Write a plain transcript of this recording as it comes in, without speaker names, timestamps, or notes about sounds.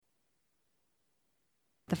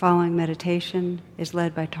The following meditation is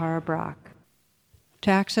led by Brach.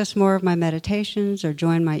 To access more of my meditations or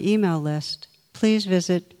join my email list, please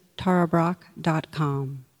visit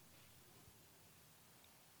tarabrach.com.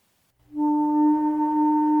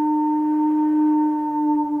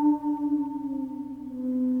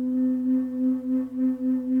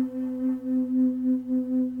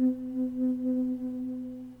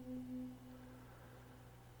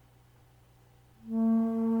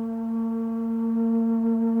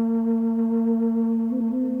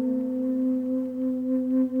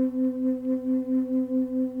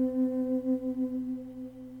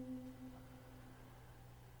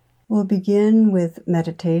 We'll begin with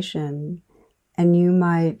meditation, and you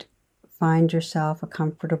might find yourself a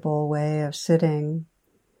comfortable way of sitting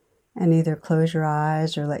and either close your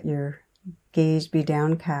eyes or let your gaze be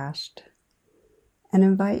downcast and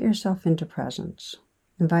invite yourself into presence.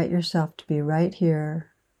 Invite yourself to be right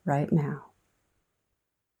here, right now.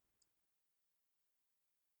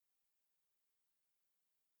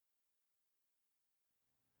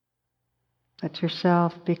 Let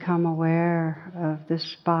yourself become aware of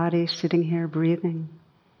this body sitting here breathing.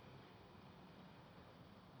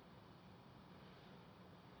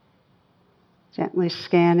 Gently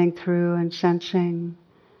scanning through and sensing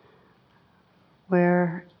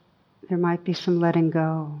where there might be some letting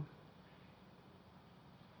go,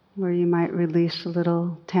 where you might release a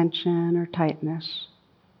little tension or tightness.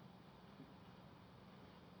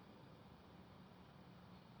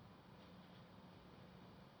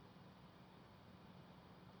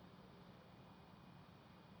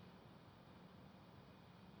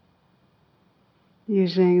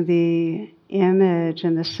 Using the image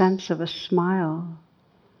and the sense of a smile,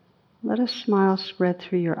 let a smile spread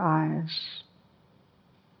through your eyes,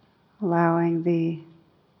 allowing the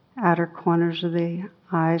outer corners of the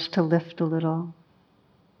eyes to lift a little,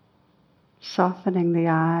 softening the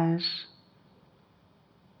eyes,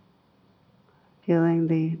 feeling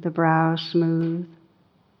the brow smooth.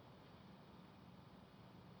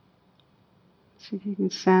 See if you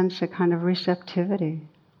can sense a kind of receptivity,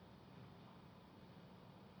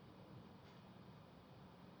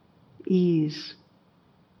 ease,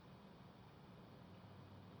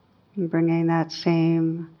 and bringing that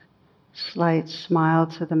same slight smile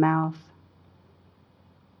to the mouth.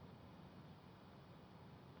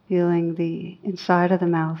 Feeling the inside of the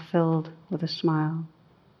mouth filled with a smile.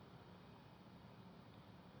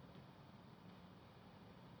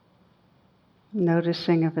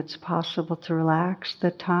 Noticing if it's possible to relax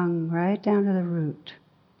the tongue right down to the root.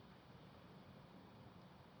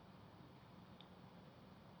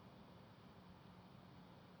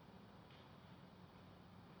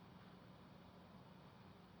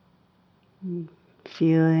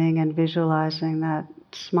 Feeling and visualizing that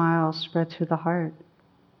smile spread through the heart.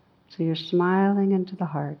 So you're smiling into the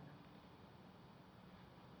heart.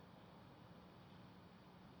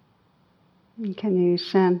 And can you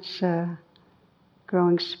sense a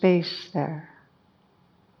growing space there?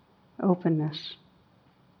 Openness.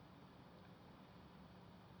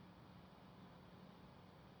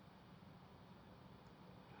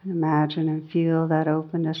 Imagine and feel that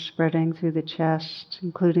openness spreading through the chest,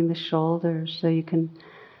 including the shoulders, so you can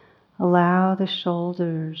allow the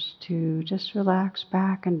shoulders to just relax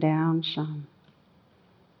back and down some.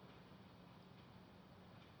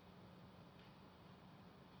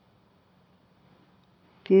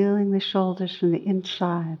 Feeling the shoulders from the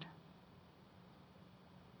inside.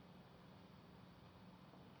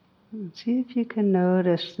 And see if you can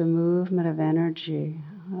notice the movement of energy,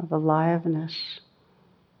 of aliveness,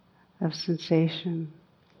 of sensation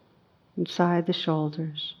inside the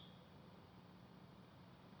shoulders.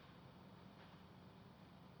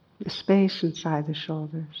 The space inside the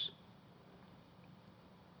shoulders.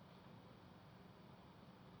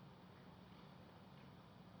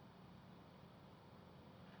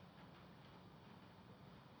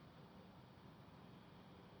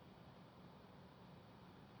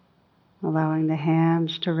 Allowing the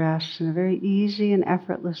hands to rest in a very easy and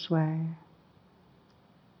effortless way.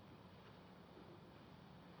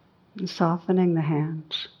 And softening the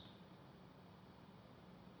hands.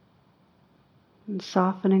 And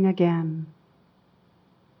softening again.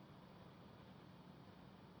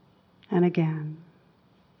 And again.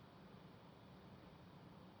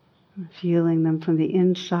 And feeling them from the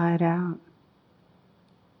inside out.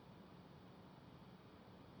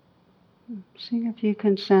 See if you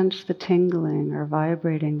can sense the tingling or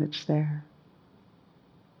vibrating that's there.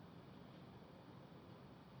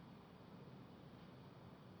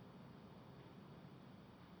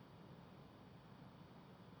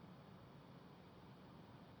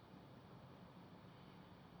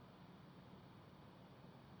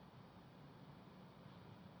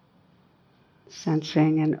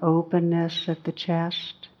 Sensing an openness at the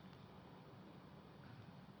chest.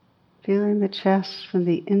 Feeling the chest from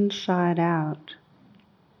the inside out.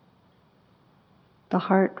 The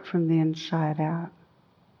heart from the inside out.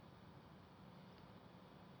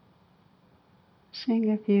 Seeing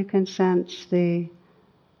if you can sense the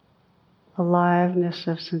aliveness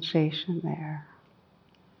of sensation there.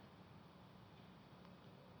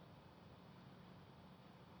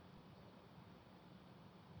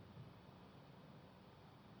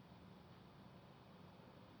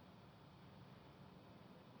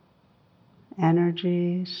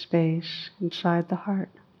 Energy, space inside the heart.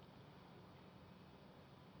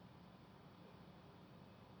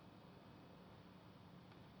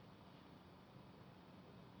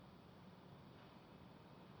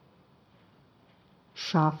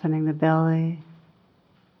 Softening the belly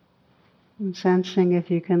and sensing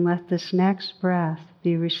if you can let this next breath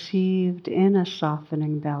be received in a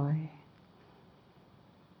softening belly.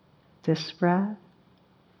 This breath,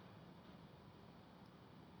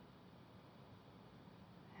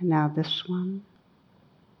 and now this one,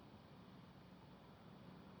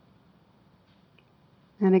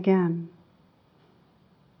 and again.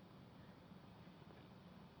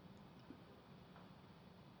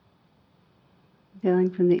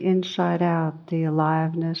 Feeling from the inside out the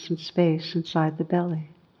aliveness and space inside the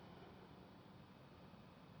belly.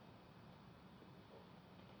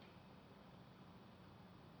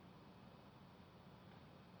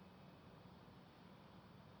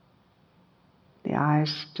 The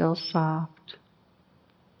eyes still soft,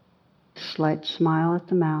 slight smile at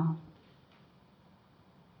the mouth.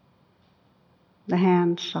 The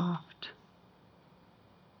hands soft,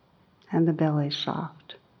 and the belly soft.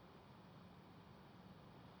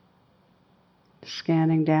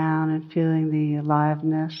 Scanning down and feeling the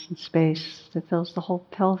aliveness and space that fills the whole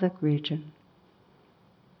pelvic region.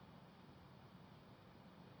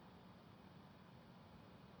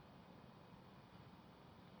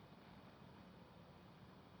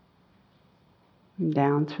 And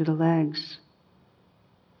down through the legs.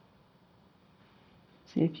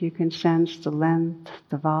 See if you can sense the length,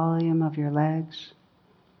 the volume of your legs.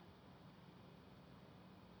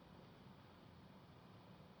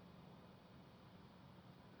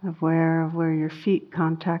 Of where your feet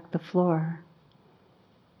contact the floor.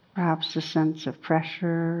 Perhaps a sense of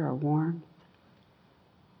pressure or warmth.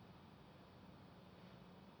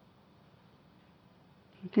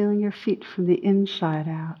 And feeling your feet from the inside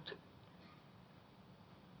out.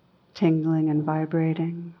 Tingling and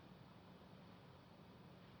vibrating.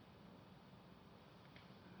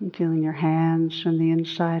 And feeling your hands from the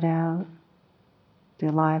inside out. The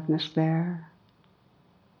aliveness there.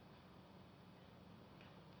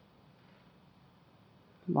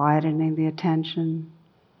 Widening the attention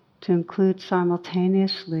to include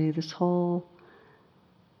simultaneously this whole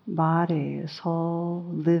body, this whole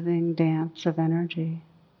living dance of energy,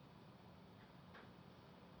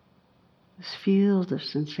 this field of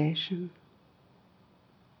sensation.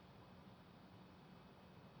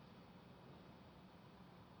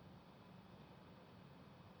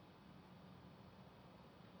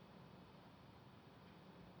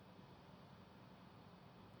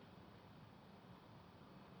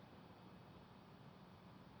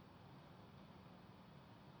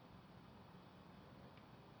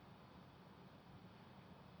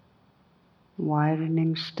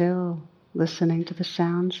 Widening still, listening to the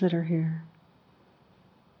sounds that are here.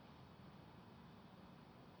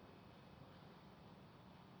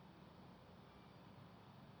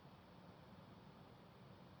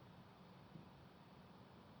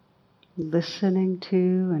 Listening to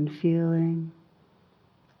and feeling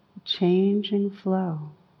changing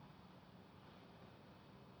flow.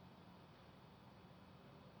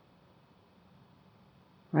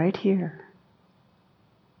 Right here.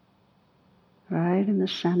 Right in the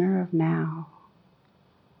center of now.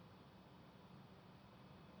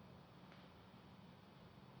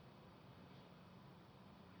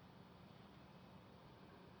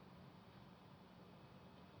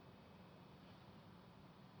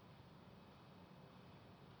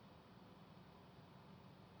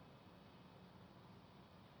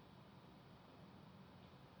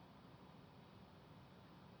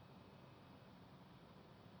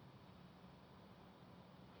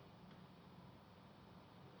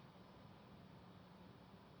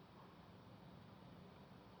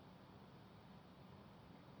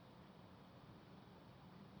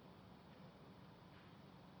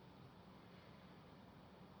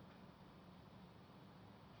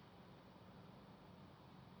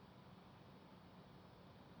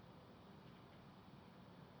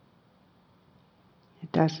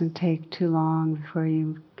 It doesn't take too long before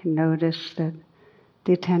you can notice that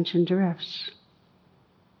the attention drifts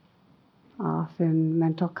off in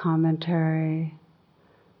mental commentary,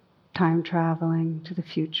 time traveling to the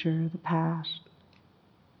future, the past.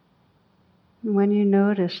 And when you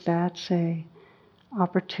notice, that's an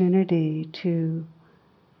opportunity to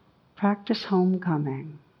practice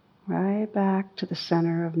homecoming, right back to the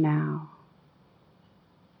center of now.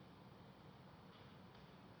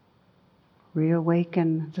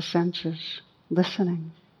 Reawaken the senses,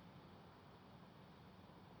 listening.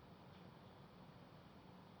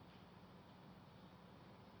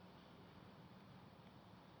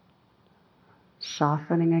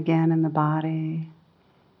 Softening again in the body,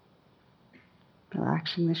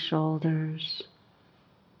 relaxing the shoulders,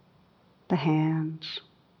 the hands.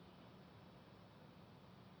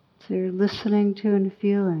 So you're listening to and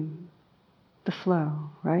feeling the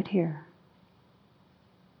flow right here.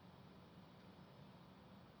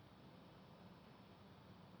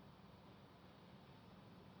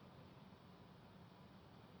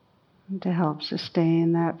 And to help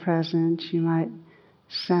sustain that presence, you might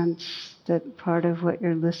sense that part of what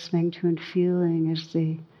you're listening to and feeling is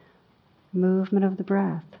the movement of the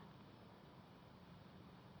breath.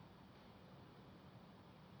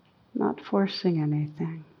 Not forcing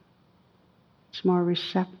anything. It's more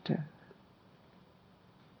receptive.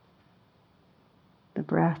 The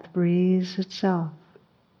breath breathes itself.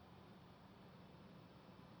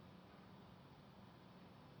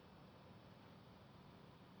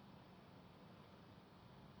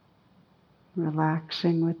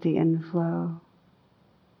 Relaxing with the inflow,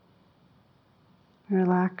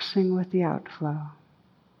 relaxing with the outflow.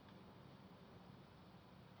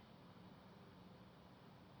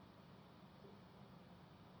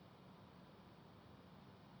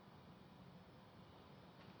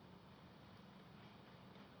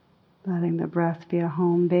 Letting the breath be a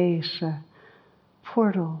home base, a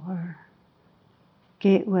portal or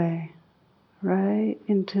gateway right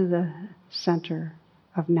into the center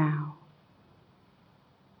of now.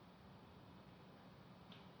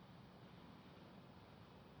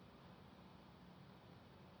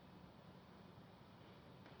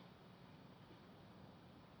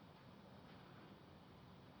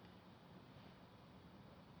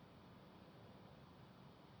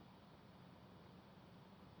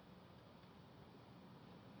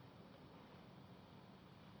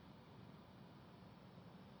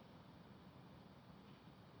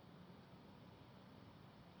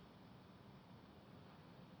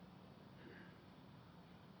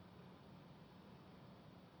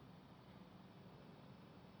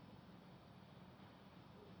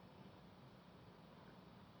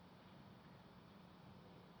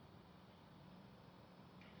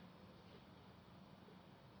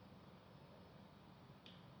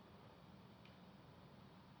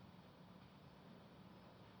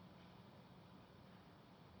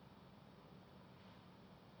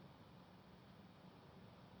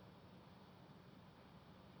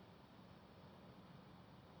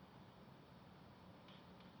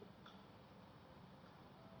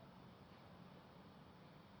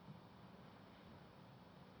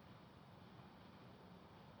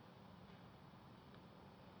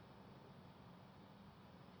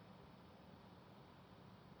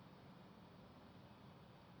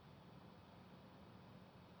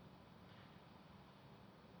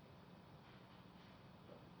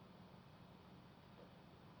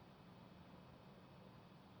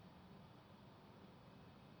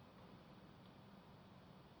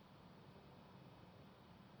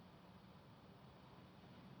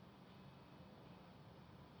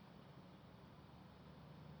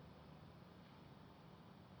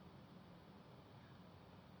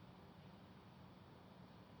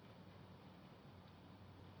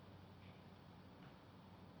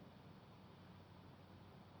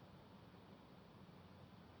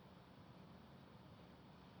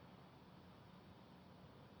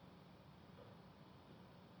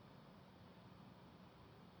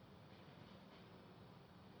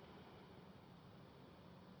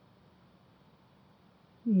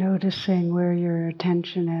 Noticing where your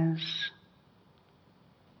attention is.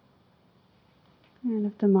 And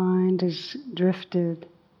if the mind is drifted,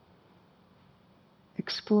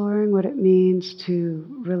 exploring what it means to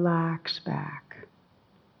relax back.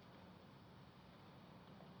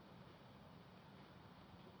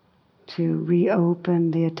 To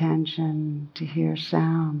reopen the attention to hear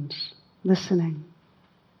sounds, listening.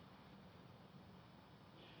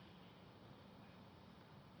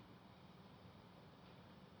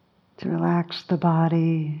 To relax the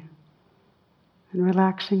body and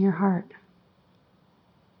relaxing your heart.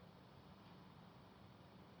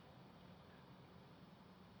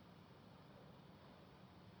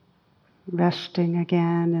 Resting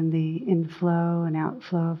again in the inflow and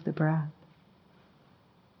outflow of the breath.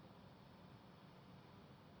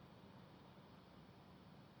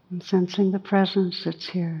 And sensing the presence that's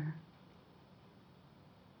here.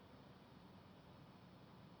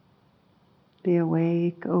 The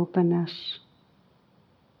awake openness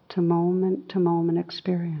to moment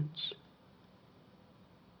experience.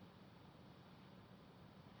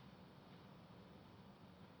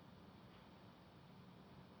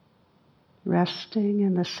 Resting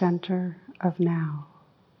in the center of now.